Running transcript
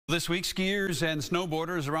This week, skiers and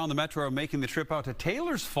snowboarders around the metro are making the trip out to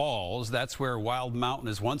Taylor's Falls. That's where Wild Mountain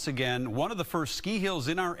is once again one of the first ski hills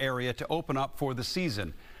in our area to open up for the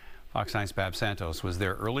season. Fox 9's Bab Santos was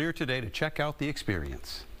there earlier today to check out the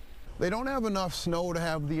experience. They don't have enough snow to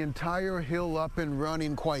have the entire hill up and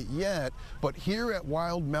running quite yet, but here at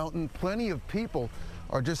Wild Mountain, plenty of people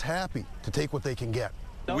are just happy to take what they can get.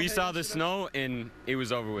 We saw the snow and it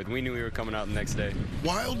was over with. We knew we were coming out the next day.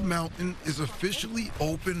 Wild Mountain is officially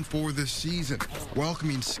open for the season,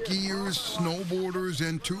 welcoming skiers, snowboarders,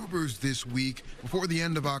 and tubers this week before the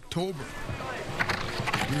end of October.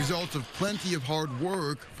 The result of plenty of hard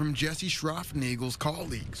work from Jesse Schroffnagel's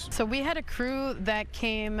colleagues. So we had a crew that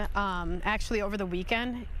came actually over the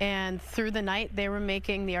weekend, and through the night they were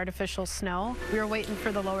making the artificial snow. We were waiting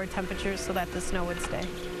for the lower temperatures so that the snow would stay.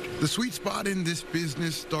 The sweet spot in this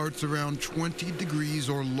business starts around 20 degrees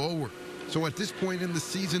or lower. So at this point in the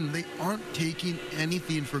season, they aren't taking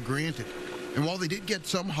anything for granted. And while they did get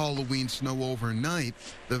some Halloween snow overnight,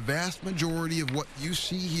 the vast majority of what you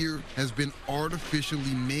see here has been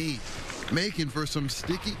artificially made, making for some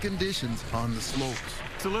sticky conditions on the slopes.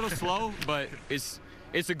 It's a little slow, but it's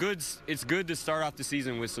good to start off the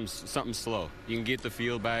season with something slow. You can get the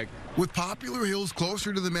feel back. With popular hills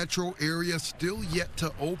closer to the metro area still yet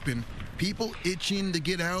to open, people itching to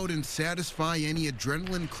get out and satisfy any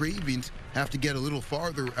adrenaline cravings have to get a little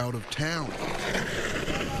farther out of town.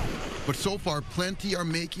 But so far, plenty are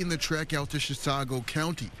making the trek out to Chisago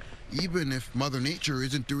County, even if Mother Nature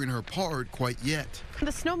isn't doing her part quite yet.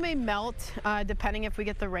 The snow may melt depending if we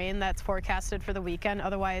get the rain that's forecasted for the weekend.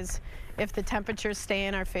 Otherwise, if the temperatures stay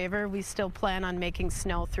in our favor, we still plan on making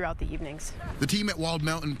snow throughout the evenings. The team at Wild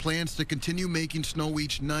Mountain plans to continue making snow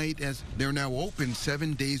each night, as they're now open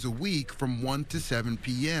 7 days a week from 1 to 7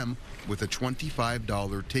 p.m. with a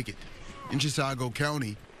 $25 ticket. In Chisago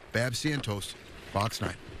County, Bab Santos, Fox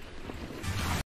 9.